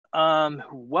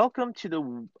Welcome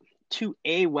to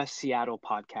a West Seattle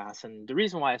podcast. And the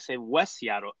reason why I say West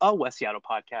Seattle, a West Seattle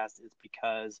podcast, is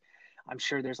because I'm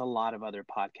sure there's a lot of other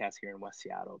podcasts here in West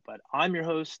Seattle. But I'm your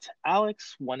host,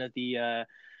 Alex,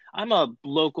 I'm a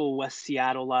local West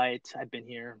Seattleite. I've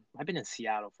been in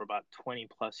Seattle for about 20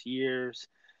 plus years,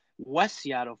 West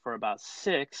Seattle for about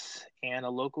six, and a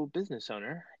local business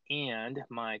owner. And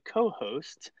my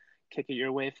co-host, kick it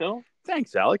your way, Phil.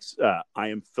 Thanks, Alex. I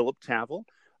am Philip Tavel.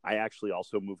 I actually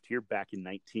also moved here back in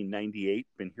 1998.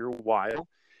 Been here a while.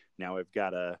 Now I've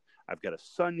got a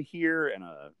son here and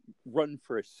a run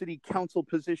for a city council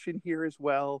position here as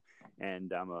well.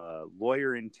 And I'm a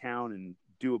lawyer in town and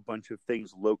do a bunch of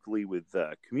things locally with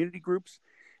community groups.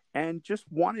 And just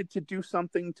wanted to do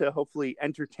something to hopefully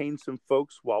entertain some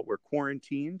folks while we're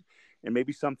quarantined, and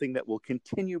maybe something that will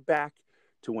continue back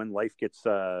to when life gets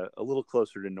a little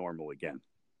closer to normal again.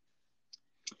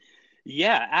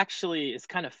 Yeah, actually, it's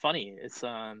kind of funny.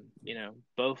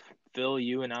 Both Phil,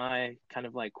 you and I kind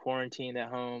of like quarantined at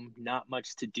home, not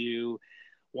much to do.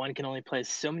 One can only play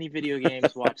so many video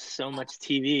games, watch so much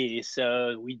TV.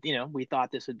 So we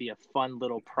thought this would be a fun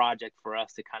little project for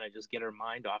us to kind of just get our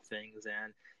mind off things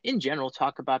and in general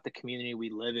talk about the community we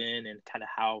live in and kind of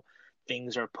how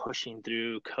things are pushing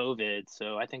through COVID.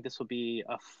 So I think this will be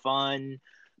a fun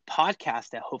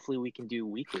podcast that hopefully we can do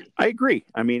weekly. I agree.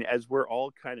 I mean, as we're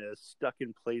all kind of stuck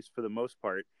in place for the most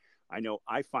part, I know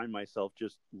I find myself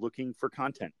just looking for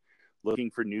content, looking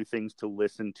for new things to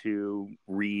listen to,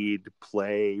 read,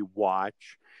 play,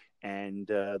 watch. And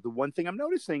the one thing I'm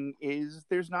noticing is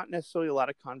there's not necessarily a lot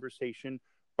of conversation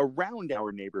around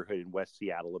our neighborhood in West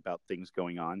Seattle about things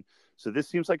going on. So this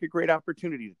seems like a great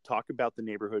opportunity to talk about the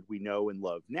neighborhood we know and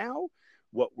love now,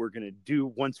 what we're going to do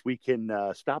once we can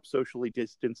stop socially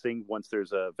distancing, once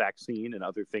there's a vaccine and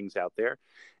other things out there.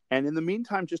 And in the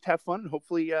meantime, just have fun and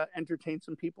hopefully entertain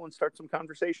some people and start some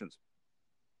conversations.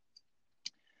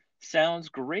 Sounds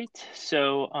great.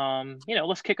 So,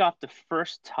 let's kick off the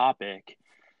first topic.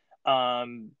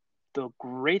 The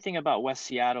great thing about West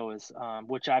Seattle is,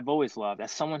 which I've always loved,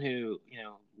 as someone who,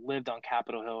 lived on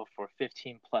Capitol Hill for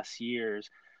 15 plus years,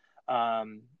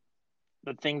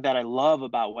 the thing that I love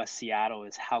about West Seattle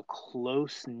is how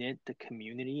close knit the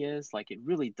community is. Like, it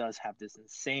really does have this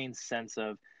insane sense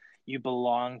of you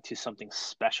belong to something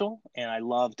special. And I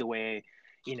love the way,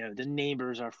 the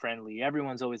neighbors are friendly.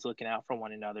 Everyone's always looking out for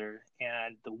one another.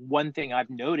 And the one thing I've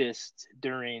noticed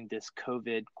during this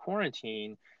COVID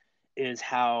quarantine is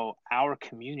how our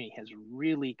community has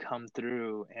really come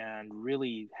through and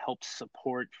really helped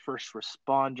support first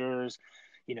responders,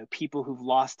 people who've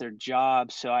lost their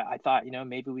jobs. So I thought,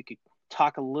 maybe we could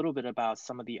talk a little bit about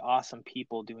some of the awesome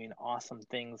people doing awesome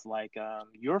things like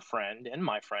your friend and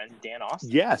my friend, Dan Austin.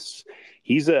 Yes,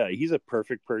 he's a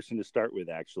perfect person to start with,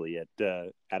 actually,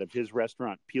 out of his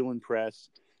restaurant, Peel and Press,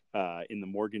 in the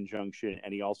Morgan Junction.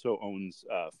 And he also owns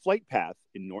Flight Path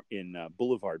in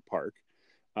Boulevard Park.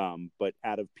 But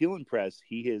out of Peel and Press,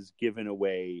 he has given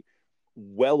away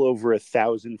well over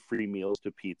 1,000 free meals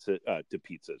to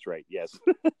pizzas, right? Yes.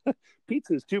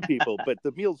 Pizzas to people, but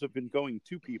the meals have been going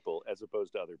to people as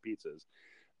opposed to other pizzas.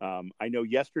 I know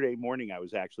yesterday morning I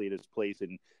was actually at his place,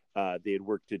 and they had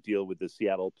worked to deal with the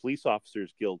Seattle Police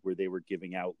Officers Guild, where they were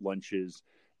giving out lunches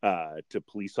to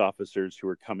police officers who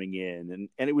are coming in.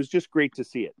 And it was just great to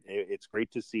see it. It's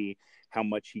great to see how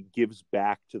much he gives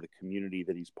back to the community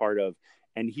that he's part of.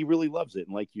 And he really loves it.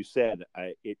 And like you said,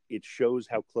 it shows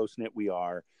how close-knit we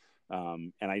are.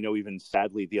 And I know even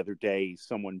sadly the other day,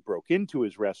 someone broke into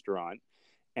his restaurant,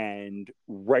 and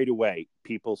right away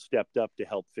people stepped up to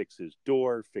help fix his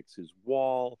door, fix his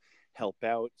wall, help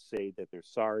out, say that they're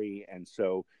sorry. And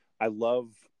so I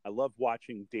love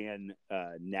watching Dan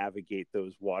navigate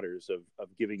those waters of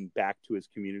giving back to his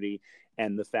community,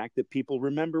 and the fact that people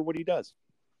remember what he does.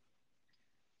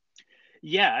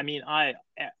 Yeah, I mean, I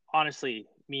honestly,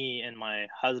 me and my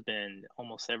husband,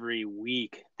 almost every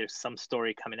week, there's some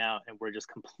story coming out, and we're just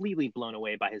completely blown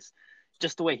away by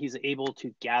just the way he's able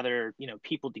to gather,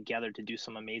 people together to do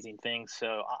some amazing things.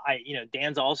 So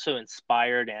Dan's also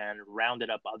inspired and rounded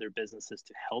up other businesses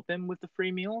to help him with the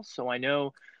free meals. So I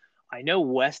know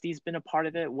Westy's been a part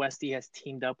of it. Westy has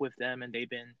teamed up with them, and they've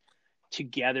been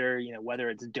together,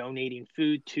 whether it's donating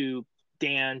food to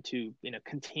Dan to,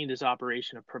 continue this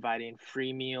operation of providing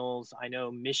free meals. I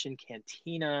know Mission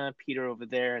Cantina, Peter over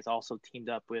there, has also teamed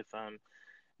up with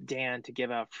Dan to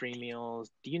give out free meals.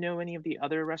 Do you know any of the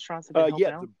other restaurants that have been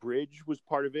helping out? The Bridge was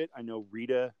part of it. I know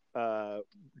Rita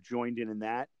joined in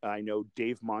that. I know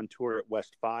Dave Montour at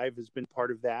West 5 has been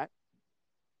part of that.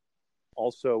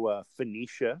 Also,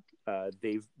 Phoenicia,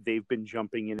 they've been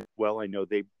jumping in as well. I know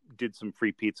they did some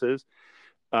free pizzas.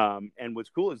 And what's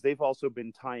cool is they've also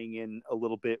been tying in a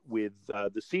little bit with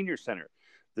the senior center.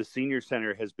 The senior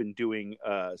center has been doing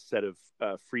a set of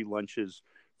free lunches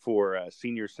for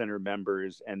senior center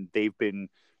members, and they've been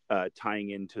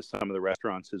tying into some of the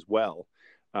restaurants as well.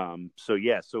 So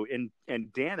yeah,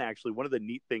 and Dan, actually, one of the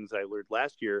neat things I learned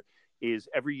last year is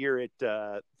every year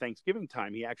at Thanksgiving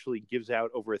time, he actually gives out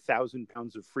over 1,000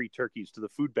 pounds of free turkeys to the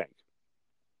food bank.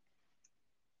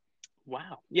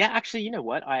 Wow. Yeah, actually, you know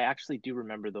what? I actually do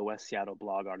remember the West Seattle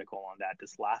blog article on that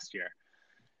this last year.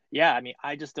 Yeah, I mean,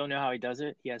 I just don't know how he does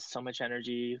it. He has so much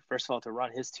energy, first of all, to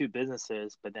run his two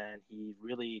businesses, but then he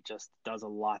really just does a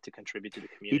lot to contribute to the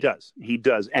community. He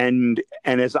does, and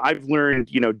as I've learned,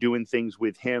 doing things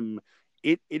with him,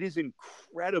 it is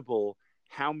incredible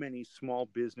how many small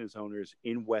business owners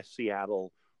in West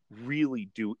Seattle really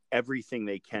do everything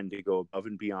they can to go above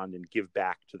and beyond and give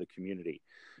back to the community.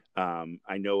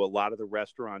 I know a lot of the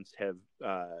restaurants have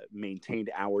maintained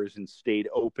hours and stayed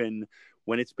open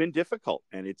when it's been difficult,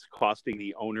 and it's costing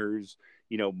the owners,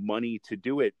 money to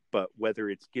do it. But whether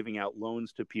it's giving out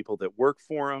loans to people that work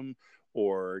for them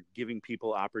or giving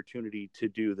people opportunity to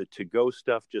do the to-go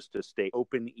stuff just to stay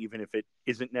open, even if it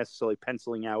isn't necessarily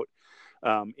penciling out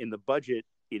in the budget,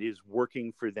 it is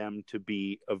working for them to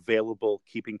be available,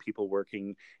 keeping people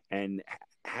working, and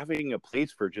having a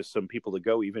place for just some people to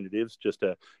go, even if it is just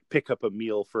to pick up a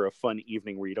meal for a fun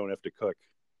evening where you don't have to cook.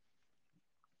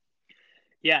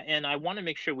 Yeah, and I want to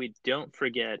make sure we don't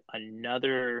forget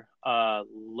another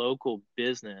local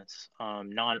business,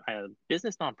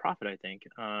 business nonprofit, I think,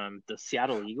 the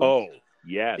Seattle Eagles. Oh,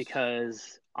 yes.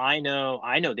 Because I know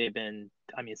they've been,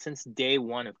 I mean, since day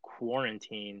one of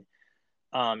quarantine,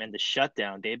 and the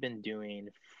shutdown, they've been doing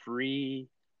free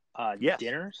Yes.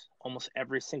 dinners almost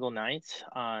every single night.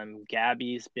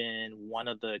 Gabby's been one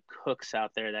of the cooks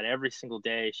out there that every single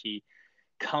day she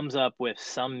comes up with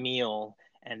some meal,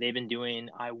 and they've been doing,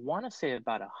 I want to say,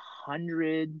 about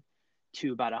 100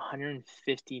 to about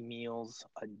 150 meals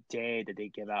a day that they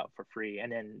give out for free.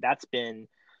 And then that's been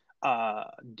a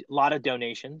lot of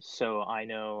donations. So I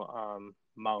know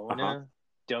Mauna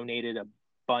donated a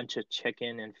bunch of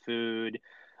chicken and food.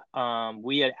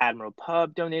 We at Admiral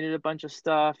Pub donated a bunch of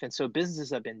stuff. And so businesses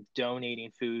have been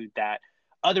donating food that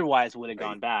otherwise would have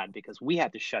gone bad because we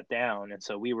had to shut down. And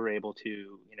so we were able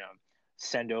to,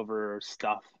 send over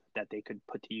stuff that they could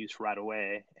put to use right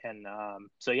away. And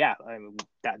so, yeah, I mean,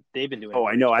 that they've been doing. Oh,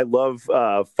 I know. I love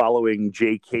following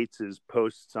Jay Cates's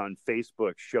posts on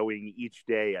Facebook showing each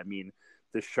day. I mean,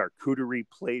 the charcuterie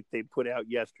plate they put out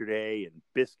yesterday, and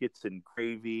biscuits and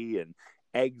gravy and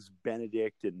eggs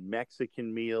Benedict and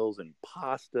Mexican meals and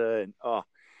pasta. And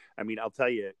I mean, I'll tell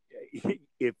you,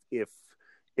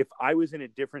 if I was in a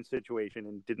different situation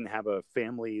and didn't have a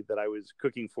family that I was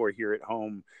cooking for here at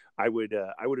home, I would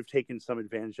have taken some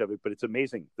advantage of it. But it's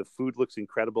amazing. The food looks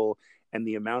incredible, and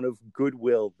the amount of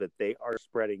goodwill that they are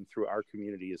spreading through our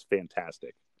community is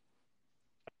fantastic.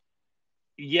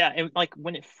 Yeah, and like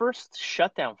when it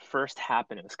shutdown first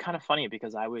happened, it was kind of funny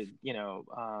because I would,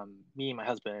 me and my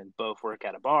husband both work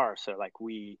at a bar, so like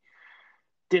we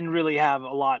didn't really have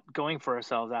a lot going for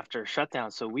ourselves after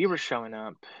shutdown. So we were showing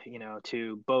up,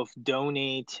 to both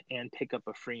donate and pick up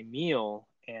a free meal.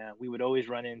 And we would always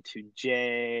run into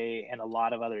Jay and a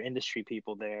lot of other industry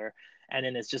people there. And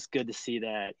then it's just good to see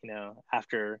that,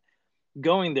 after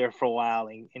going there for a while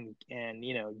and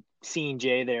seeing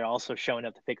Jay there also showing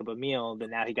up to pick up a meal, but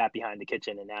now he got behind the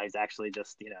kitchen and now he's actually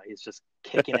just, he's just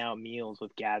kicking out meals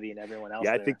with Gabby and everyone else.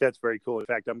 Yeah, I there. think that's very cool. In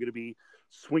fact, I'm going to be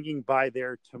swinging by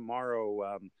there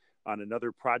tomorrow on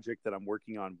another project that I'm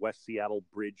working on, West Seattle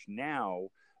Bridge Now.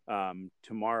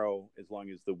 Tomorrow, as long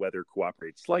as the weather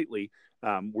cooperates slightly,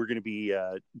 we're going to be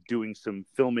doing some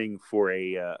filming for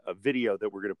a video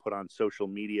that we're going to put on social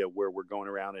media where we're going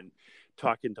around and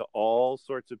talking to all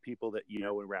sorts of people that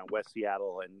around West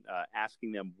Seattle and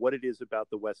asking them what it is about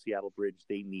the West Seattle Bridge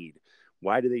they need.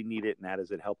 Why do they need it, and how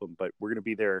does it help them? But we're going to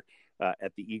be there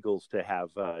at the Eagles to have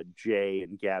Jay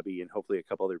and Gabby and hopefully a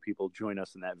couple other people join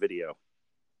us in that video.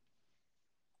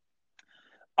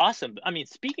 Awesome. I mean,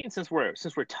 since we're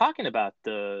talking about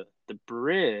the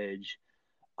bridge,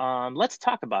 let's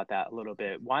talk about that a little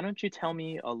bit. Why don't you tell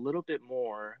me a little bit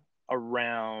more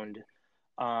around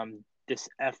this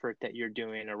effort that you're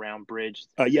doing around Bridge?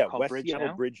 West Bridge Seattle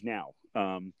Now? Bridge Now.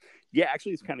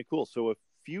 Actually, it's kind of cool. So a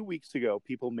few weeks ago,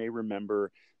 people may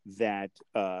remember that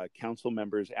council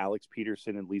members Alex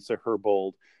Peterson and Lisa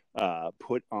Herbold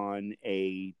put on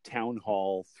a town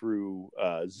hall through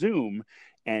Zoom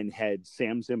and had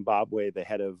Sam Zimbabwe, the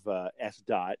head of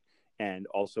SDOT, and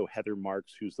also Heather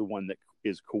Marks, who's the one that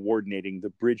is coordinating the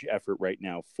bridge effort right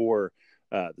now for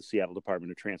the Seattle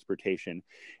Department of Transportation.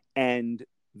 And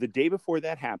The day before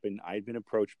that happened, I had been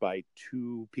approached by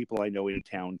two people I know in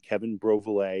town, Kevin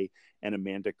Brovelet and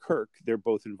Amanda Kirk. They're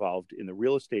both involved in the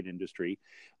real estate industry,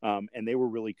 and they were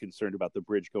really concerned about the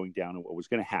bridge going down and what was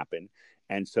going to happen.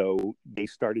 And so they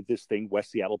started this thing,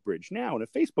 West Seattle Bridge Now, in a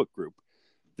Facebook group.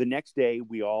 The next day,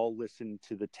 we all listened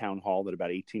to the town hall that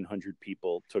about 1,800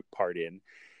 people took part in.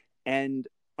 And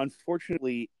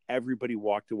unfortunately, everybody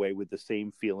walked away with the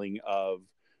same feeling of,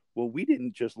 well, we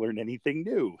didn't just learn anything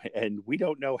new, and we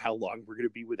don't know how long we're going to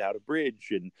be without a bridge,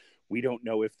 and we don't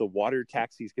know if the water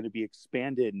taxi is going to be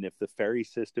expanded, and if the ferry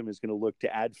system is going to look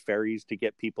to add ferries to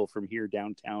get people from here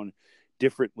downtown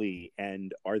differently,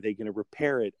 and are they going to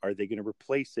repair it? Are they going to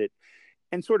replace it?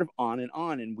 And sort of on and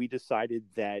on. And we decided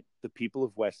that the people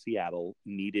of West Seattle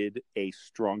needed a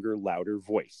stronger, louder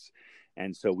voice.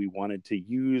 And so we wanted to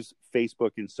use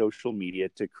Facebook and social media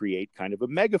to create kind of a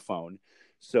megaphone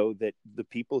so that the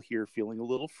people here feeling a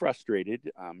little frustrated,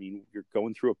 I mean, you're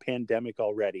going through a pandemic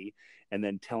already, and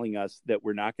then telling us that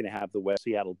we're not going to have the West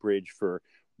Seattle Bridge for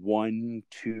 1,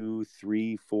 2,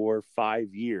 3, 4,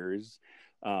 5 years,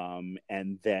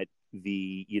 and that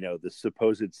the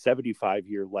supposed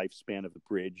 75-year lifespan of the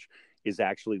bridge is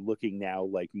actually looking now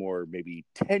like more maybe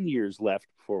 10 years left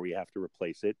before we have to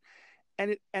replace it.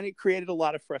 And it created a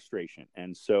lot of frustration.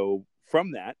 And so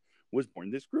from that was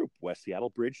born this group, West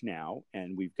Seattle Bridge Now.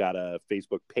 And we've got a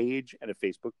Facebook page and a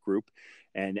Facebook group.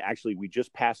 And actually, we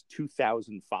just passed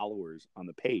 2,000 followers on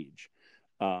the page.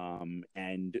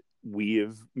 And we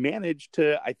have managed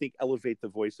to, I think, elevate the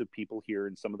voice of people here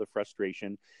and some of the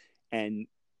frustration. And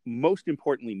most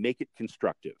importantly, make it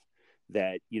constructive.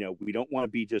 That, we don't want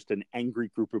to be just an angry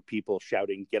group of people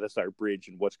shouting, get us our bridge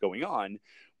and what's going on.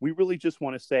 We really just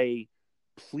want to say,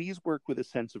 please work with a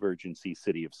sense of urgency,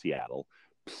 City of Seattle.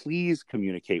 Please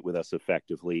communicate with us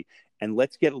effectively, and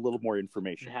let's get a little more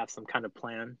information. And have some kind of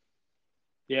plan.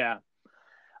 Yeah.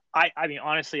 I mean,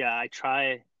 honestly, I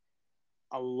try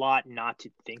a lot not to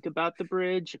think about the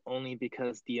bridge, only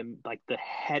because the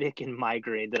headache and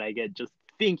migraine that I get just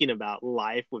thinking about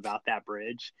life without that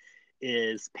bridge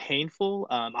is painful.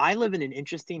 I live in an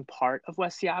interesting part of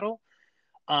West Seattle.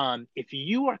 If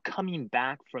you are coming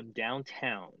back from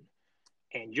downtown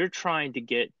and you're trying to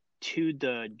get to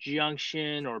the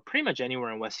junction or pretty much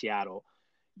anywhere in West Seattle,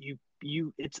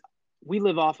 we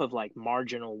live off of like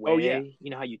Marginal Way. Oh, yeah.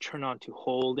 You know how you turn on to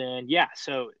Holden? Yeah.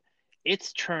 So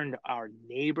it's turned our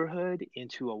neighborhood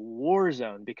into a war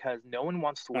zone because no one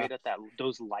wants to wait at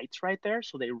those lights right there.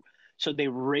 So they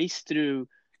race through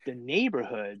the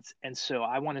neighborhoods. And so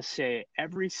I want to say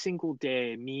every single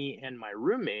day, me and my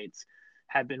roommates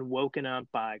have been woken up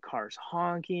by cars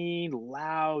honking,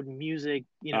 loud music,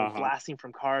 blasting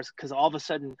from cars. Because all of a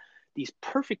sudden, these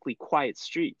perfectly quiet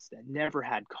streets that never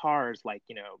had cars, like,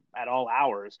 at all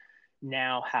hours,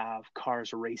 now have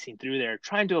cars racing through there,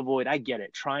 trying to avoid, I get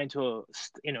it, trying to,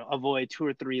 avoid 2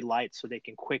 or 3 lights so they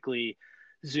can quickly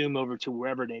zoom over to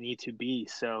wherever they need to be.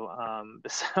 So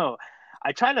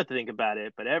I try not to think about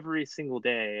it, but every single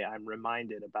day I'm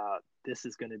reminded about this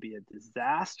is going to be a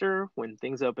disaster when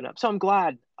things open up. So I'm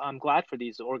glad for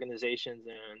these organizations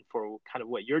and for kind of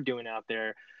what you're doing out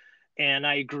there. And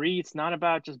I agree, it's not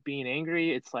about just being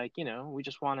angry. It's like, we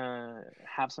just want to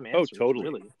have some answers. Oh, totally.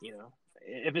 Really,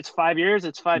 if it's 5 years,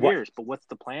 it's 5 years, but what's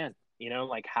the plan?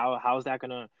 Like how is that going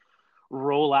to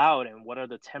roll out, and what are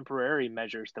the temporary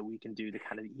measures that we can do to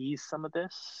kind of ease some of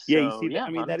this? Yeah, you see, I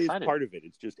mean, that is part of it.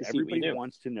 It's just everybody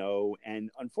wants to know. And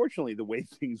unfortunately, the way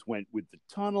things went with the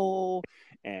tunnel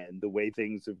and the way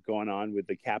things have gone on with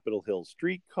the Capitol Hill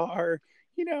streetcar,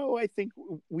 I think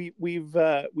we've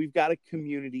got a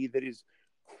community that is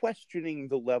questioning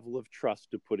the level of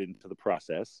trust to put into the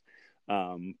process.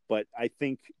 But I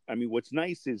think, what's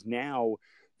nice is now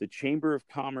the Chamber of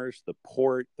Commerce, the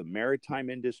port, the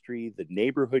maritime industry, the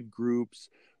neighborhood groups,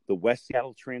 the West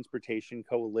Seattle Transportation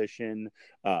Coalition,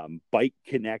 Bike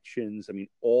Connections.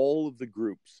 All of the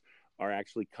groups are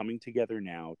actually coming together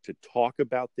now to talk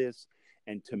about this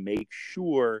and to make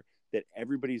sure that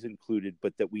everybody's included,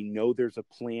 but that we know there's a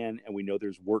plan and we know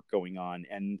there's work going on.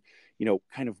 And,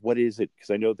 kind of what is it?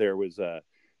 Because I know there was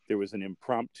an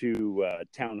impromptu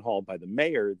town hall by the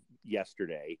mayor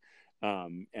yesterday.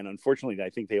 And unfortunately, I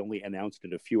think they only announced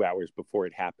it a few hours before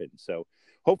it happened. So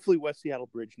hopefully West Seattle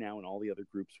Bridge Now and all the other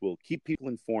groups will keep people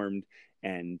informed,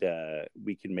 and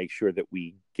we can make sure that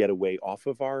we get away off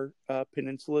of our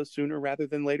peninsula sooner rather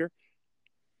than later.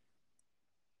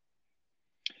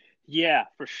 Yeah,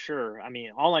 for sure.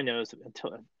 All I know is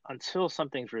until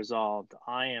something's resolved,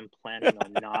 I am planning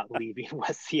on not leaving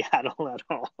West Seattle at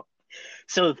all.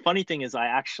 So the funny thing is I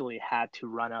actually had to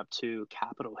run up to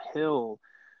Capitol Hill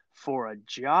for a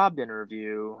job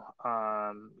interview,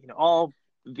 all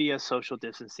via social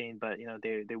distancing, but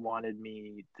they wanted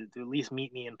me to at least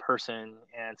meet me in person,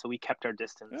 and so we kept our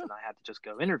distance, Yeah. and I had to just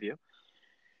go interview.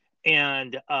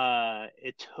 And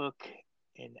it took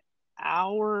an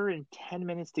hour and 10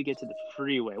 minutes to get to the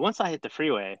freeway. Once I hit the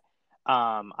freeway,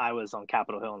 I was on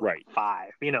Capitol Hill in like Right.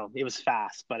 5. It was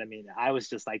fast, but I mean, I was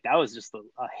just like that was just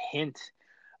a hint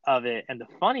of it. And the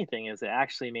funny thing is, it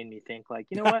actually made me think like,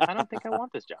 you know what? I don't think I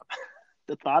want this job.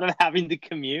 The thought of having to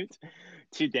commute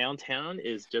to downtown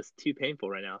is just too painful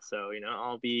right now. So,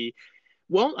 I'll be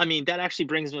well, I mean, that actually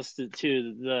brings us to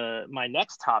the my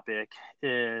next topic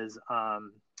is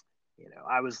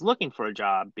I was looking for a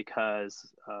job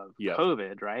because of Yep.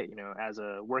 COVID, right? As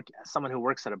someone who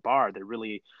works at a bar, there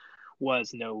really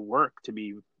was no work to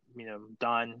be,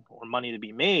 done or money to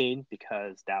be made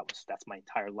because that's my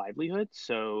entire livelihood.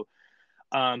 So,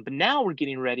 but now we're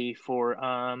getting ready for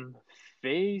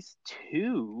phase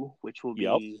two, which will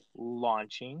Yep. be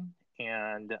launching,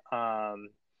 and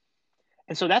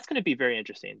so that's going to be very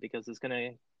interesting because it's going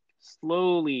to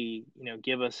slowly,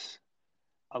 give us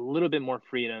a little bit more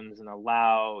freedoms and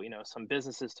allow some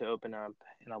businesses to open up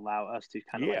and allow us to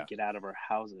kind of Yeah. like get out of our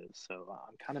houses. So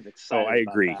I'm kind of Oh, I excited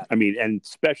about agree. that. I mean, and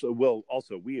especially, well,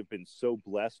 also, we have been so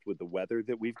blessed with the weather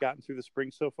that we've gotten through the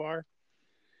spring so far.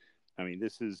 I mean,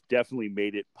 this has definitely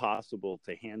made it possible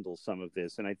to handle some of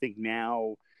this. And I think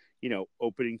now,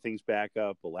 opening things back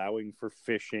up, allowing for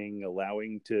fishing,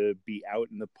 allowing to be out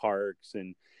in the parks.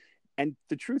 And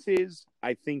the truth is,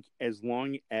 I think as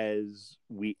long as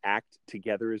we act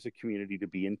together as a community to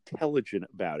be intelligent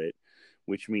about it,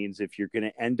 which means if you're going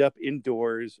to end up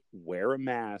indoors, wear a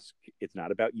mask. It's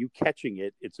not about you catching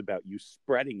it. It's about you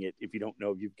spreading it if you don't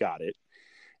know you've got it.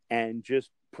 And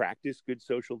just practice good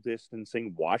social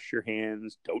distancing, wash your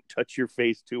hands, don't touch your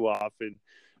face too often,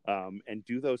 and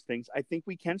do those things. I think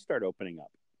we can start opening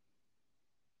up.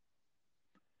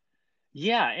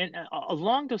 Yeah, and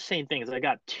along those same things, I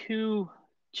got two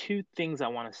things I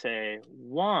want to say.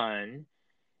 One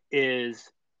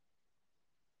is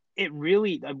it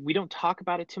really we don't talk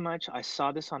about it too much. I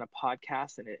saw this on a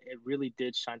podcast, and it really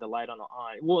did shine the light on.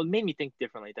 Well, it made me think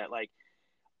differently that like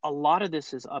a lot of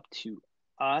this is up to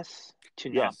us to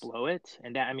not Yes. blow it,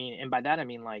 and that I mean, and by that I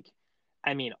mean like,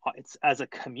 it's as a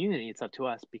community, it's up to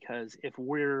us because if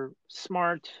we're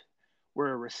smart,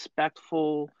 we're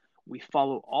respectful, we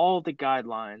follow all the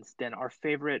guidelines, then our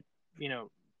favorite,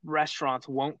 restaurants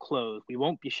won't close. We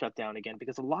won't be shut down again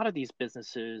because a lot of these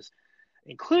businesses,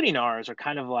 including ours, are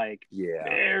kind of like Yeah.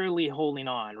 barely holding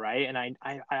on, right? And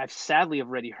I've sadly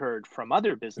already heard from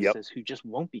other Yep. businesses who just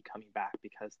won't be coming back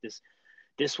because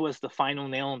this was the final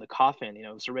nail in the coffin.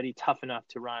 It was already tough enough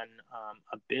to run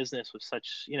a business with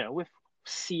such, with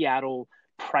Seattle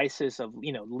prices of,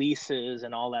 leases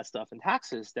and all that stuff and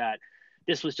taxes that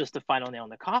this was just the final nail in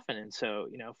the coffin. And so,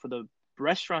 for the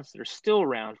restaurants that are still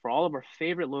around, for all of our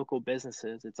favorite local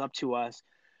businesses, it's up to us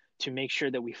to make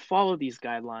sure that we follow these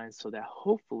guidelines so that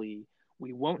hopefully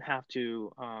we won't have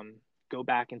to go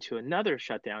back into another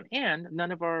shutdown and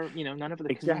none of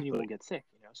the community will Exactly. get sick.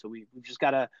 So we've just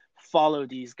got to follow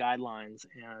these guidelines,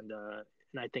 and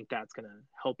I think that's going to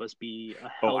help us be a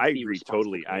Oh, I healthy, agree responsible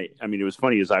totally. I, community. I mean, it was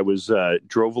funny as I was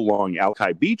drove along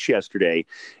Alki Beach yesterday,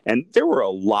 and there were a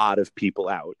lot of people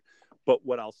out. But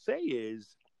what I'll say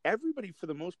is, everybody for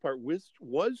the most part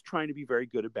was trying to be very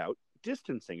good about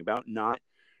distancing, about not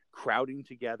crowding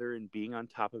together and being on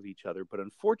top of each other. But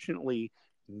unfortunately,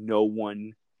 no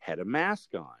one had a mask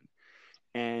on,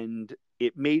 and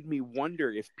it made me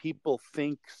wonder if people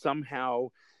think somehow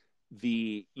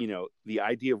the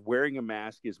idea of wearing a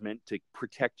mask is meant to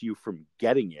protect you from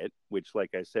getting it, which,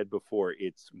 like I said before,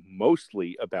 it's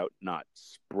mostly about not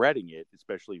spreading it,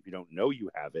 especially if you don't know you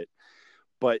have it.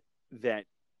 But that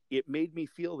it made me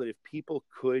feel that if people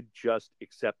could just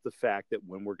accept the fact that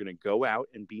when we're going to go out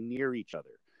and be near each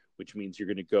other, which means you're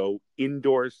going to go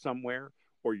indoors somewhere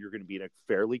or you're going to be in a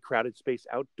fairly crowded space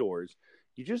outdoors,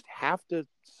 you just have to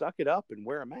suck it up and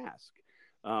wear a mask.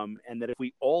 And that if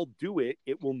we all do it,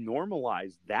 it will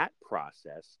normalize that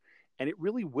process, and it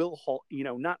really will halt,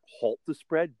 not halt the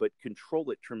spread, but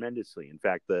control it tremendously. In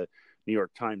fact, the New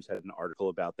York Times had an article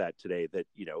about that today, that,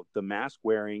 the mask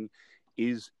wearing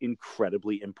is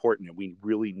incredibly important. And we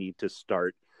really need to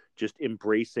start just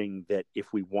embracing that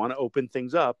if we want to open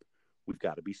things up, we've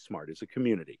got to be smart as a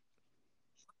community.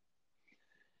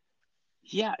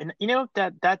 Yeah, and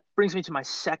that brings me to my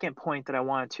second point that I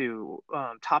wanted to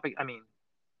topic. I mean,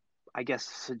 I guess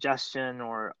suggestion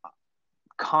or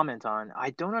comment on.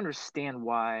 I don't understand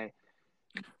why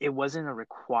it wasn't a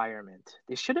requirement.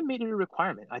 They should have made it a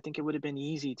requirement. I think it would have been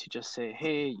easy to just say,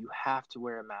 hey, you have to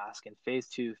wear a mask in phase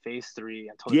two, phase three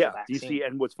until there's a Yeah, you vaccine. see,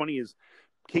 and what's funny is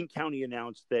King County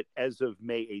announced that as of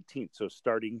May 18th, so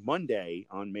starting Monday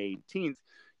on May 18th,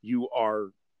 you are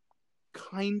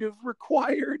kind of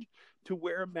required to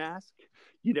wear a mask,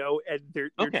 and they're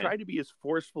Okay. trying to be as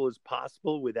forceful as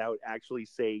possible without actually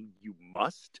saying you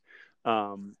must.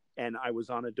 And I was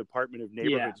on a Department of Yeah.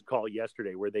 Neighborhoods call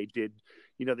yesterday where they did,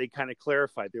 they kind of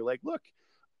clarified. They're like, look,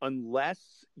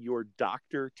 unless your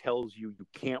doctor tells you you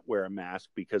can't wear a mask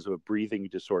because of a breathing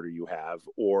disorder you have,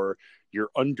 or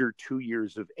you're under 2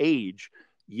 years of age,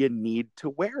 you need to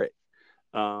wear it.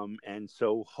 And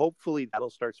so hopefully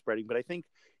that'll start spreading. But I think,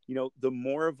 the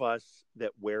more of us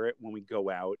that wear it when we go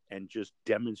out and just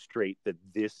demonstrate that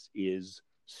this is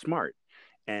smart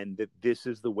and that this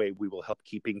is the way we will help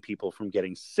keeping people from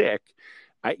getting sick,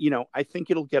 I think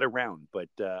it'll get around. But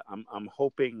I'm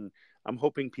hoping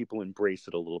people embrace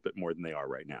it a little bit more than they are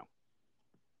right now.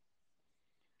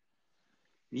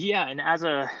 Yeah, and as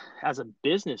a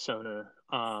business owner,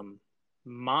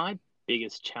 my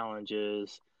biggest challenge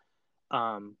is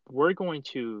we're going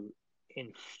to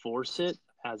enforce it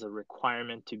as a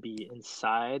requirement to be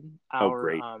inside Oh, our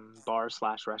great. bar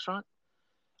slash restaurant,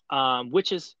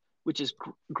 which is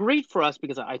great for us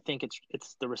because I think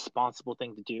it's the responsible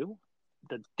thing to do.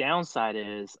 The downside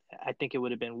is I think it would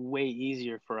have been way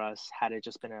easier for us had it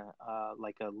just been a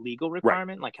like a legal Right.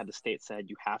 requirement, like had the state said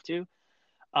you have to.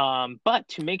 But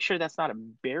to make sure that's not a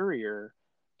barrier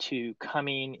to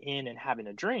coming in and having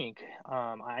a drink,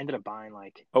 I ended up buying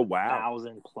like Oh, a wow.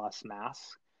 1,000+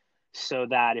 masks so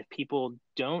that if people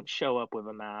don't show up with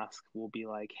a mask, we'll be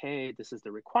like, hey, this is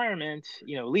the requirement,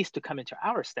 at least to come into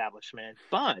our establishment,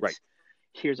 but Right.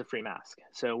 here's a free mask.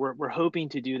 So we're hoping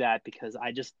to do that because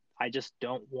I just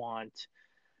don't want,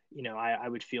 I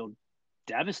would feel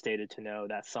devastated to know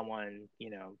that someone,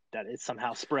 that it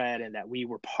somehow spread and that we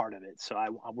were part of it. So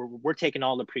we're taking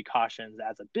all the precautions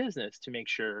as a business to make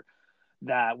sure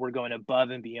that we're going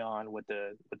above and beyond what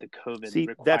the COVID See,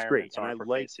 that's great. requirements And are for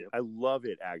phase two. I love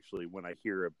it actually when I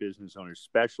hear a business owner,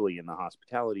 especially in the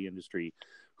hospitality industry,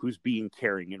 who's being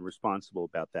caring and responsible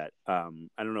about that. I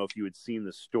don't know if you had seen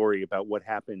the story about what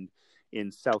happened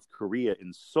in South Korea,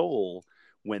 in Seoul,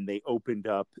 when they opened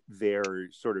up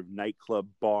their sort of nightclub,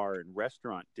 bar, and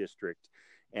restaurant district.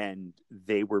 And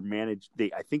I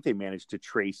think they managed to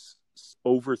trace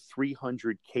over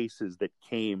 300 cases that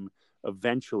came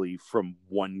eventually from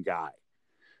one guy.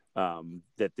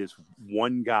 That this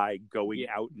one guy going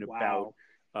Yeah. out and about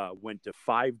Wow. went to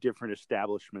 5 different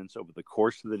establishments over the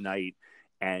course of the night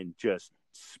and just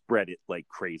spread it like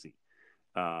crazy.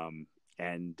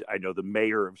 And I know the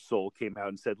mayor of Seoul came out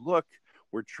and said, look,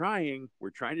 we're trying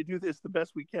to do this the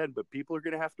best we can, but people are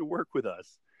going to have to work with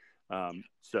us.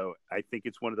 So I think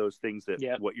it's one of those things that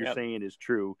Yep. what you're Yep. saying is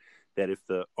true, that if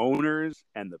the owners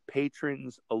and the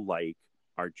patrons alike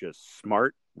are just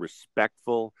smart,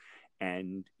 respectful,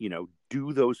 and,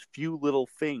 do those few little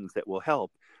things that will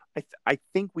help, I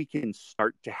think we can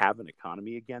start to have an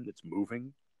economy again that's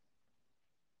moving.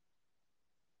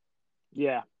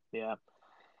 Yeah. Yeah.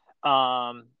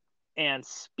 Um, and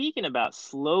speaking about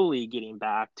slowly getting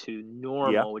back to Yeah.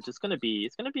 normal, which is it's going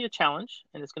to be a challenge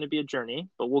and it's going to be a journey,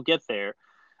 but we'll get there.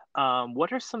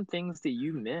 What are some things that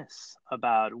you miss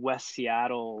about West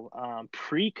Seattle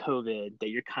pre-COVID that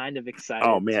you're kind of Oh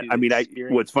excited man, to I mean, what's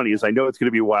experience funny is again? I know it's going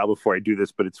to be a while before I do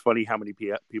this, but it's funny how many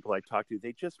people I talk to,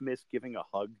 they just miss giving a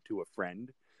hug to a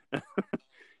friend.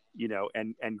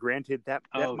 And granted that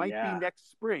Oh might be yeah.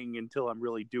 next spring until I'm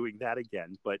really doing that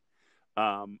again. But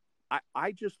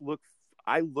I just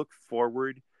I look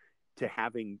forward to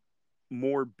having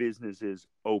more businesses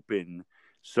open.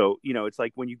 So, it's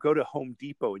like when you go to Home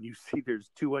Depot and you see there's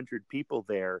 200 people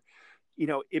there,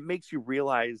 it makes you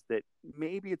realize that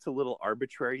maybe it's a little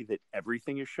arbitrary that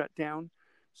everything is shut down.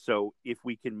 So if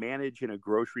we can manage in a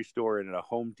grocery store and at a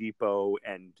Home Depot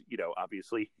and,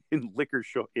 obviously in liquor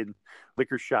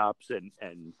shops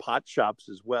and pot shops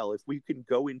as well, if we can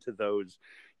go into those,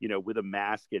 with a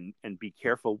mask and be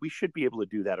careful, we should be able to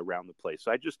do that around the place.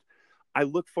 So I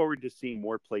look forward to seeing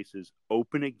more places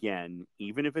open again,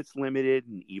 even if it's limited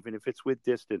and even if it's with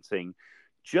distancing,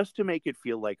 just to make it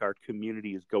feel like our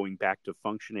community is going back to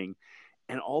functioning.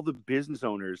 And all the business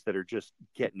owners that are just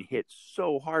getting hit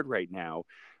so hard right now.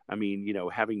 I mean,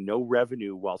 having no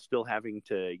revenue while still having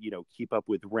to, keep up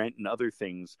with rent and other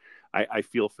things, I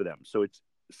feel for them. So it's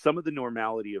some of the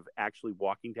normality of actually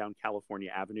walking down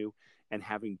California Avenue and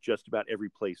having just about every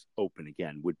place open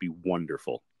again would be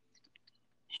wonderful.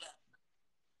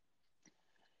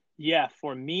 Yeah,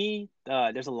 for me,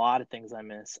 there's a lot of things I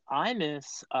miss. I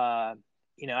miss, as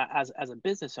a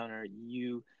business owner,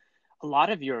 a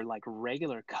lot of your like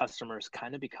regular customers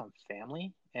kind of become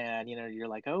family, and you're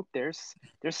like, oh, there's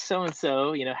so and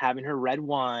so, having her red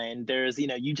wine. There's,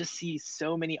 you just see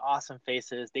so many awesome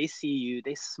faces. They see you,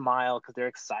 they smile because they're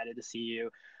excited to see you.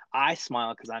 I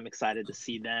smile because I'm excited to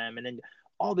see them. And then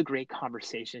all the great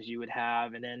conversations you would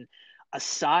have. And then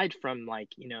aside from like,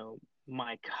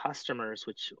 my customers,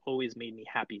 which always made me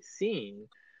happy seeing,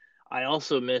 I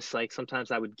also miss, like,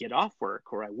 sometimes I would get off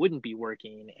work or I wouldn't be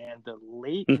working, and the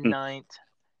late night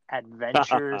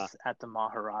adventures at the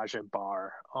Maharaja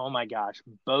bar. Oh my gosh,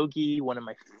 Bogey, one of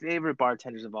my favorite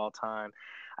bartenders of all time.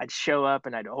 I'd show up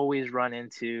and I'd always run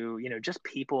into, just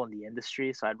people in the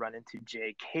industry. So I'd run into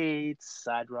Jay Cates,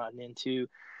 I'd run into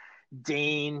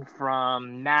Dane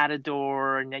from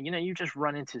Matador, and you just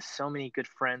run into so many good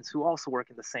friends who also work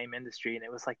in the same industry, and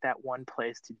it was like that one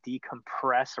place to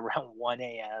decompress around 1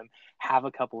 a.m., have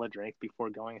a couple of drinks before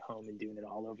going home and doing it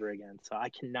all over again. So I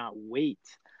cannot wait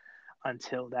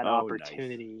until that Oh, nice.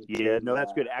 opportunity Yeah, to no,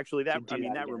 that's good. Actually, to do that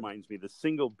that again. reminds me. The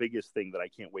single biggest thing that I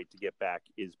can't wait to get back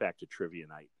is back to trivia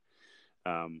night.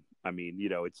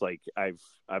 It's like I've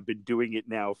been doing it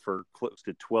now for close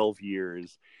to 12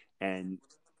 years, and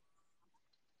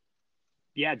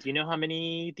Yeah, do you know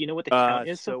what the count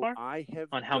is so so far I have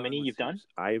on how done. many Let's you've see, done?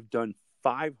 I have done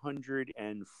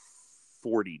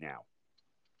 540 now.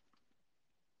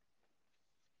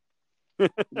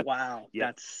 Wow,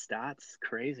 Yep. that's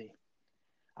crazy.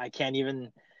 I can't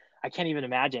even I can't even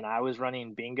imagine. I was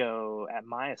running bingo at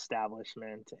my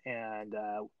establishment, and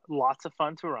lots of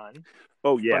fun to run,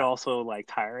 Oh but yeah. also like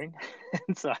tiring.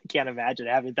 And so I can't imagine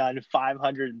having done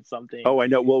 500 and something Oh, I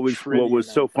know. What was trivia so nights.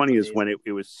 That's funny is when amazing.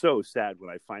 it was so sad when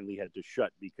I finally had to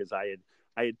shut because I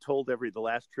had told the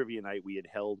last trivia night we had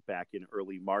held back in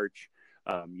early March.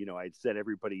 I'd said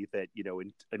everybody that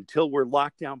until we're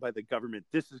locked down by the government,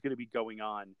 this is going to be going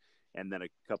on. And then a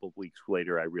couple of weeks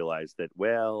later, I realized that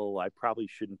I probably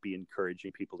shouldn't be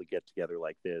encouraging people to get together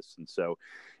like this. And so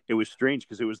it was strange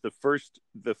because it was the first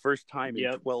time in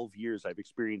Yep. 12 years I've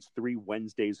experienced 3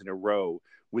 Wednesdays in a row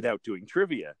without doing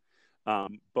trivia.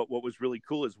 But what was really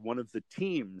cool is one of the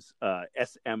teams,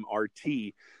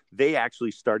 SMRT, they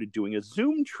actually started doing a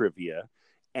Zoom trivia,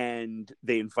 and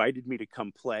they invited me to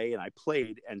come play, and I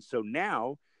played. And so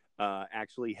now,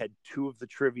 actually had two of the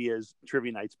trivia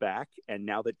nights back, and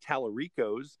now that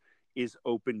Talarico's is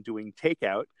open doing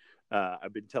takeout,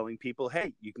 I've been telling people,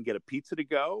 hey, you can get a pizza to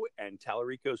go, and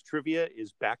Talarico's trivia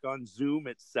is back on Zoom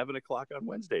at 7 o'clock on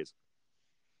Wednesdays.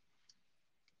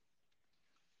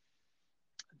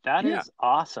 That Yeah. is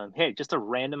awesome. Hey, just a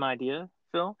random idea,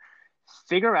 Phil.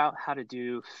 Figure out how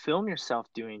to film yourself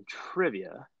doing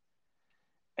trivia,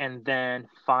 and then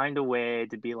find a way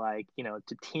to be like,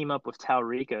 to team up with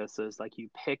Talrico. So it's like you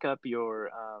pick up your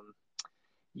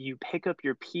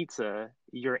pizza,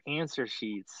 your answer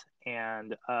sheets,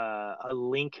 and a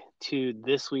link to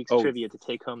this week's Oh, trivia to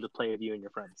take home to play with you and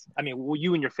your friends. I mean, well,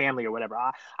 you and your family or whatever.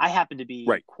 I happen to be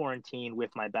right. quarantined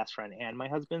with my best friend and my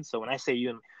husband, so when I say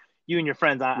you and your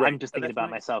friends, I'm Right. just Oh, thinking that's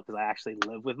about nice. myself because I actually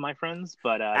live with my friends.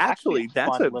 But that could be a Actually, fun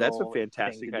that's a little thing to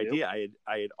fantastic do. idea. I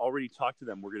had already talked to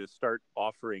them. We're going to start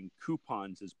offering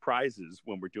coupons as prizes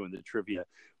when we're doing the trivia.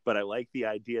 But I like the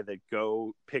idea that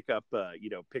go pick up the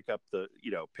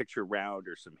picture round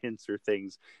or some hints or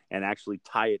things, and actually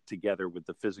tie it together with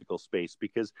the physical space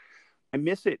because I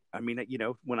miss it. I mean,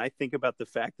 when I think about the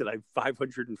fact that I've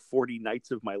 540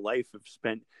 nights of my life have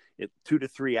spent 2 to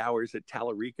 3 hours at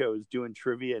Talarico's doing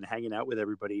trivia and hanging out with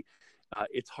everybody,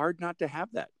 it's hard not to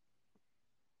have that.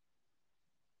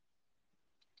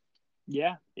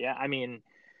 Yeah, yeah. I mean,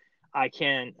 I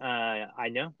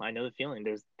know the feeling.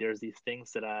 There's these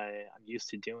things that I'm used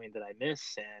to doing that I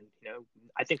miss, and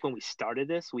I think when we started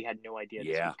this, we had no idea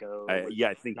this Yeah, would go. What is yeah.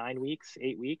 it, I think 9 weeks,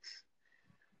 8 weeks?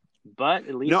 But at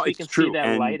no, least we it's can see true, that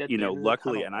and light at the end of the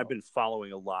luckily, and I've tunnel. been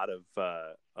following a lot of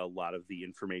the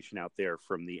information out there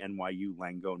from the NYU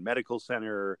Langone Medical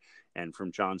Center and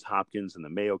from Johns Hopkins and the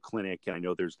Mayo Clinic, and I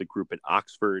know there's the group at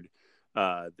Oxford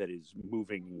that is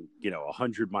moving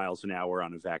 100 miles an hour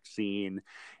on a vaccine,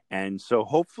 and so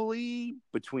hopefully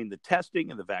between the testing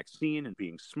and the vaccine and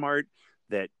being smart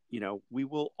that we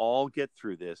will all get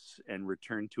through this and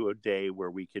return to a day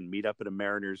where we can meet up at a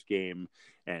Mariners game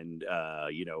and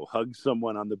hug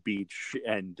someone on the beach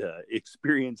and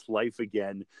experience life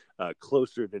again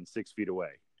closer than 6 feet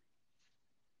away.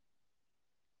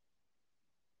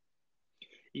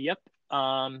 Yep.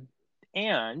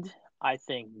 And I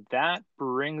think that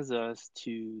brings us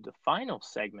to the final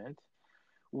segment,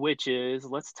 which is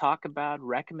let's talk about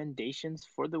recommendations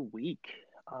for the week.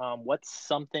 What's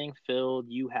something, Phil,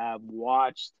 you have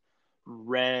watched,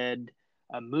 read,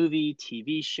 a movie,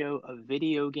 TV show, a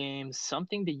video game,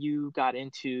 something that you got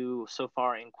into so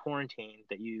far in quarantine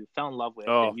that you fell in love with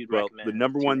that Oh, you'd well, the recommend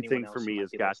number to one anyone thing for else who me might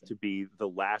has be got listening? to be the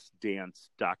Last Dance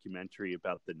documentary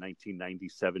about the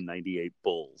 1997-98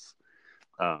 Bulls.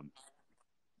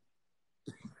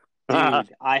 Dude,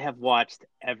 I have watched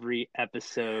every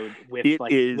episode with with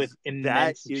that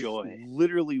immense is joy.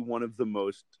 literally one of the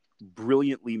most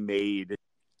brilliantly made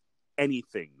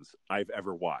anythings I've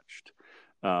ever watched.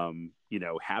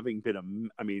 Having been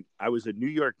I was a New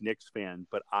York Knicks fan,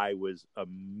 but I was a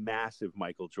massive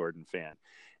Michael Jordan fan.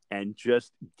 And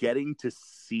just getting to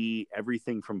see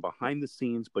everything from behind the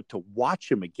scenes, but to watch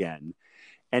him again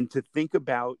and to think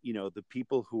about, the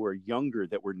people who are younger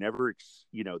that were never,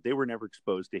 they were never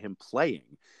exposed to him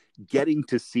playing, getting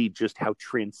to see just how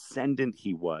transcendent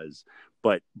he was.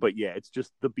 But yeah, it's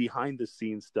just the behind the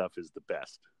scenes stuff is the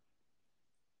best.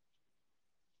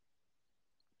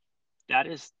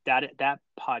 That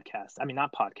podcast, I mean,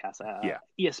 not podcast, Yeah.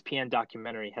 ESPN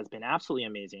documentary has been absolutely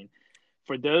amazing.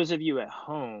 For those of you at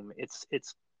home, it's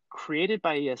created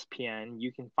by ESPN.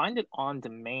 You can find it on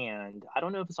demand. I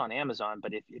don't know if it's on Amazon,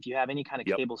 but if you have any kind of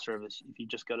Yep. cable service, if you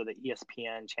just go to the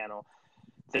ESPN channel,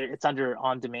 it's under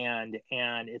on demand,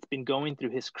 and it's been going through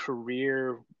his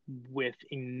career with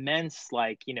immense,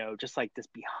 just like this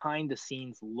behind the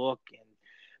scenes look and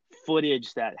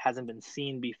footage that hasn't been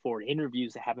seen before,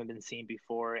 interviews that haven't been seen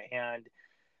before. And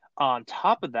on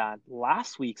top of that,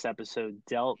 last week's episode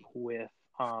dealt with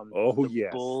the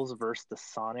Yes. Bulls versus the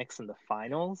Sonics in the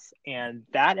finals. And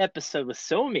that episode was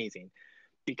so amazing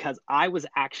because I was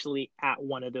actually at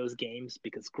one of those games,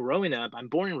 because growing up, I'm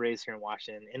born and raised here in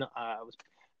Washington, and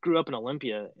grew up in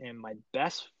Olympia, and my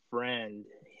best friend,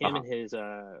 him and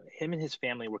his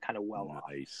family were kind of well off.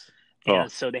 Nice.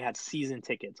 And so they had season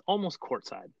tickets, almost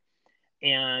courtside.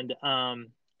 And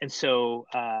so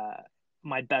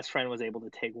my best friend was able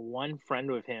to take one friend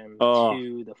with him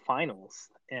to the finals,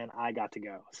 and I got to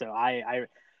go. So I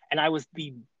was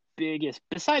the biggest,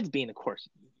 besides being, of course,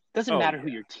 doesn't matter who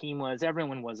your team was.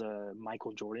 Everyone was a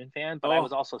Michael Jordan fan, but I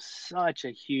was also such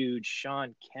a huge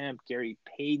Shawn Kemp, Gary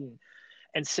Payton.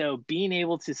 And so being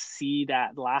able to see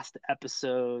that last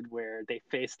episode where they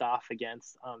faced off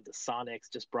against the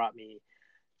Sonics just brought me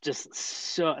just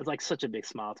such a big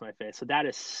smile to my face. So that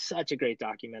is such a great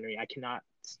documentary. I cannot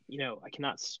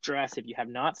stress, if you have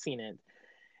not seen it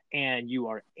and you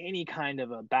are any kind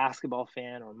of a basketball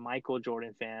fan or Michael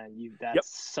Jordan fan,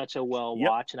 that's such a well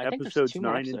watch. And I think there's 2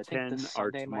 more 9 and 10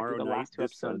 are tomorrow night,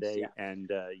 this Sunday. Yeah. And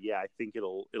I think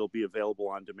it'll be available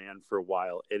on demand for a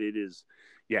while. And it is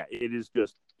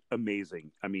just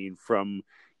amazing. I mean, from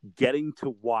getting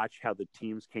to watch how the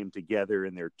teams came together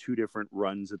in their 2 different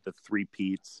runs at the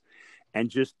three-peats, and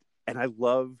I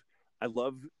love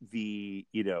the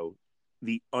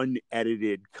the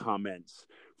unedited comments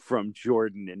from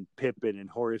Jordan and Pippen and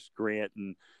Horace Grant,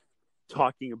 and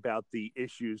talking about the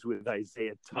issues with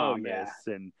Isaiah Thomas.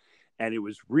 And it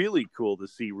was really cool to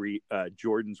see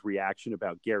Jordan's reaction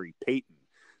about Gary Payton,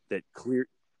 that clear.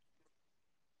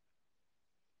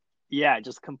 Yeah,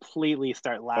 just completely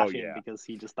start laughing because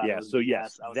he just thought it was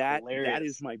that hilarious. That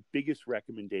is my biggest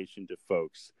recommendation to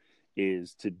folks,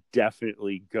 is to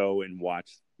definitely go and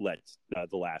watch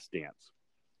The Last Dance.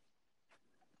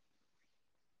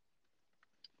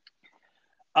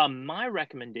 My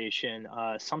recommendation,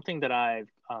 something that I'm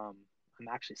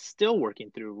actually still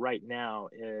working through right now,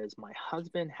 is my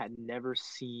husband had never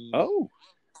seen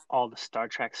all the Star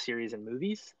Trek series and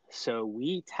movies. So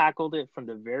we tackled it from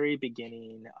the very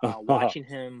beginning, watching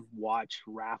him watch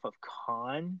Wrath of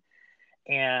Khan,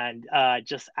 and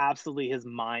just absolutely his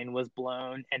mind was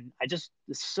blown. And it's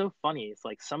so funny. It's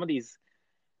like some of these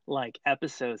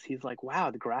episodes, he's like,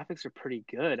 wow, the graphics are pretty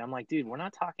good. I'm like, dude, we're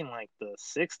not talking like the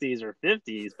 60s or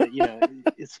 50s, but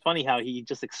it's funny how he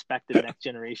just expected the next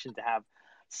generation to have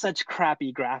such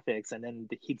crappy graphics, and then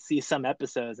he'd see some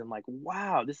episodes and like,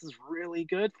 wow, this is really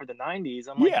good for the 90s.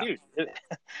 I'm like, dude,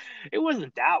 it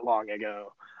wasn't that long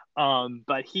ago.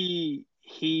 But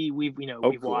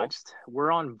we've watched,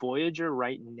 we're on Voyager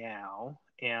right now,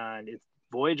 and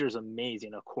Voyager's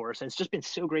amazing, of course, and it's just been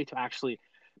so great to actually,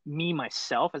 me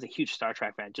myself as a huge Star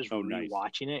Trek fan, just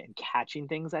rewatching it and catching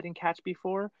things I didn't catch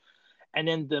before. And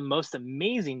then the most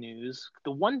amazing news,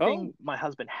 the one thing my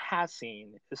husband has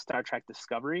seen, is Star Trek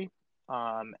Discovery.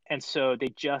 And so they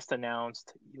just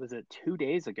announced, was it 2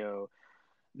 days ago,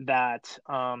 that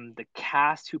the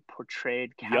cast who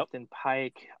portrayed Captain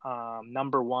Pike,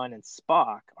 Number One, and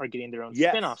Spock are getting their own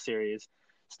spin-off series,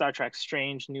 Star Trek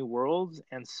Strange New Worlds.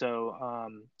 And so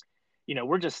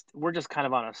we're just kind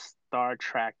of on a Star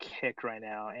Trek kick right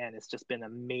now, and it's just been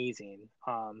amazing.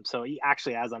 So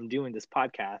actually, as I'm doing this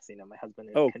podcast, my husband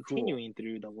is Oh, cool. continuing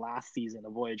through the last season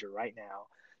of Voyager right now,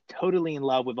 totally in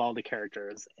love with all the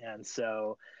characters, and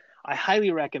so I highly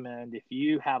recommend if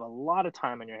you have a lot of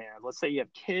time on your hands. Let's say you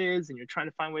have kids and you're trying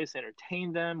to find ways to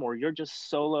entertain them, or you're just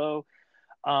solo,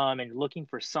 and looking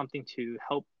for something to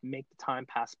help make the time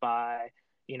pass by.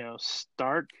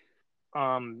 Start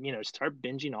start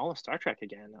binging all of Star Trek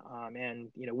again.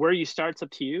 And where you start's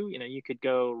up to you. You could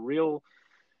go real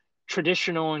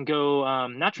traditional and go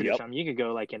not Yep. traditional. I mean, you could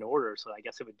go like in order. So I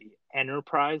guess it would be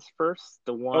Enterprise first.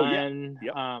 The Oh, yeah. one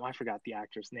Yep. I forgot the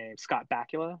actor's name, Scott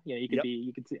Bakula. Yep.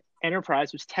 You could see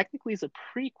Enterprise, which technically is a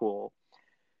prequel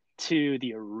to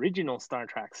the original Star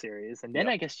Trek series, and then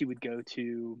Yep. I guess you would go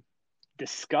to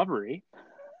Discovery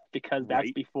because that's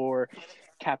Right. before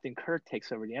Captain Kirk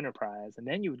takes over the Enterprise, and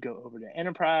then you would go over to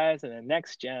Enterprise and then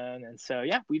Next Gen. And so,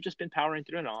 yeah, we've just been powering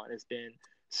through it all. And it's been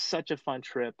such a fun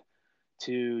trip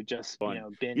to just,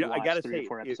 Fun. binge I watch gotta 3 or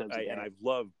 4 say, episodes a and day. I've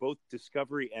loved both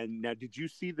Discovery and now. Did you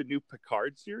see the new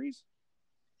Picard series?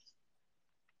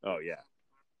 Oh, yeah.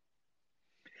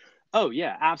 Oh,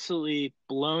 yeah, absolutely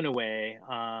blown away.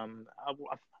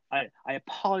 I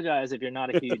apologize if you're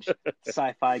not a huge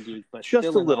sci-fi geek, but Just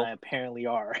a Phil and I little. apparently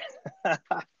are.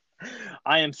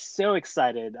 I am so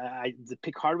excited. The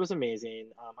Picard was amazing.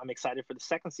 I'm excited for the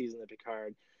second season of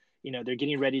Picard. They're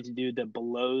getting ready to do the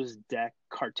Below Deck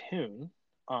cartoon,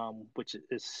 which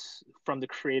is from the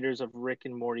creators of Rick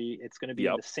and Morty. It's going to be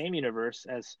in Yep. the same universe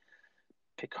as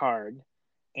Picard,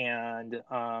 and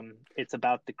it's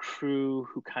about the crew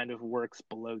who kind of works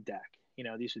below deck.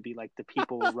 These would be like the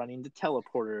people running the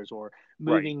teleporters or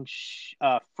Right. moving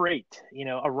freight,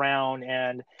 around.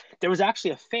 And there was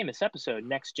actually a famous episode,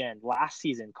 Next Gen, last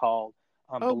season called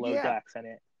Oh, Below yeah. Decks, and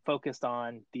it focused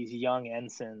on these young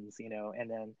ensigns, and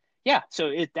then yeah,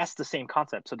 so that's the same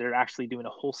concept. So they're actually doing a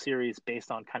whole series based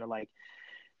on kind of like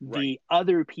Right. the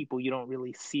other people you don't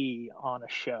really see on a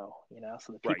show,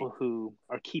 so the Right. people who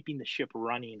are keeping the ship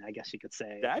running, I guess you could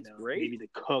say, That's great. maybe the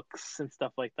cooks and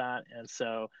stuff like that. And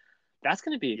so that's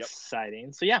going to be Yep.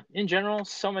 exciting. So yeah, in general,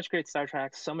 so much great Star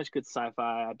Trek, so much good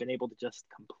sci-fi. I've been able to just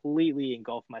completely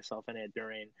engulf myself in it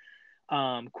during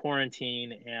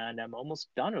quarantine, and I'm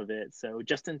almost done with it. So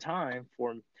just in time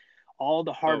for all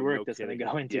the hard Oh, work no that's going kidding.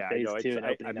 to go into Yeah, I phase know. two and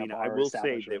I opening up mean, I our will say that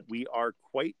establishment. we are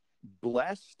quite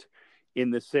blessed in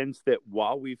the sense that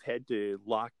while we've had to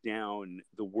lock down,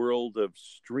 the world of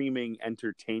streaming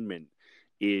entertainment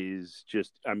is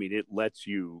just, I mean, it lets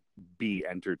you be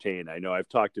entertained. I know I've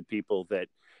talked to people that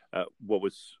what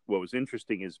was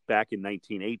interesting is back in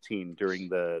 1918 during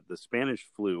the Spanish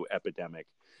flu epidemic,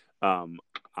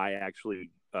 I actually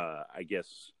I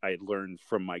guess I had learned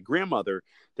from my grandmother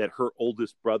that her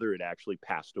oldest brother had actually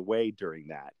passed away during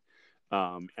that.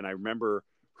 And I remember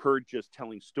her just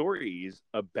telling stories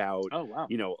about, Oh wow.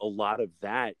 a lot of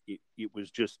that. It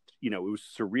was just, it was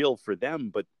surreal for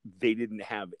them, but they didn't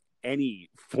have any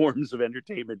forms of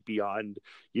entertainment beyond,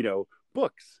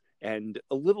 books and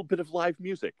a little bit of live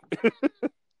music.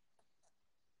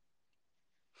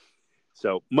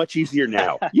 So much easier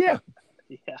now. Yeah.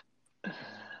 Yeah.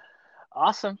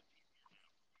 Awesome.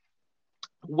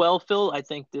 Well, Phil, I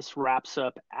think this wraps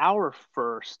up our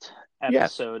first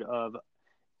Yes. episode of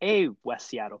a West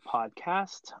Seattle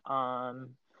podcast.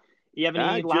 You have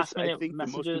any last I minute think the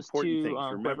most messages important to things,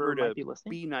 whoever remember might to be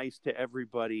listening? be nice to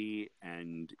everybody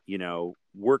and,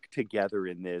 work together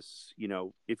in this.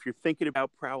 If you're thinking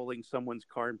about prowling someone's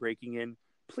car and breaking in,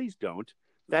 please don't.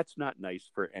 That's not nice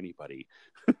for anybody.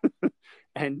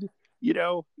 And,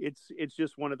 it's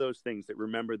just one of those things that,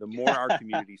 remember, the more our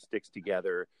community sticks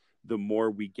together, the more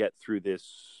we get through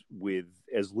this with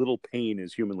as little pain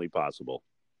as humanly possible.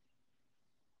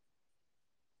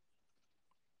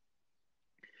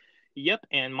 Yep.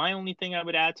 And my only thing I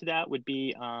would add to that would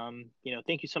be,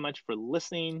 thank you so much for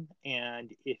listening.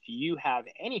 And if you have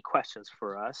any questions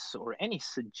for us or any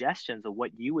suggestions of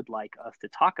what you would like us to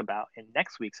talk about in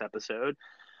next week's episode,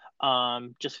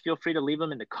 just feel free to leave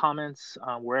them in the comments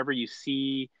wherever you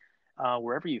see,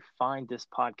 wherever you find this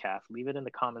podcast. Leave it in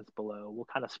the comments below. We'll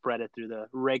kind of spread it through the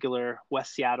regular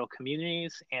West Seattle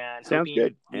communities, and Sounds hoping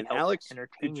good. we And helped Alex, good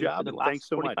entertain you for job. the And thanks last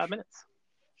so 45 much. minutes.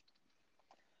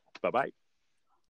 Bye-bye.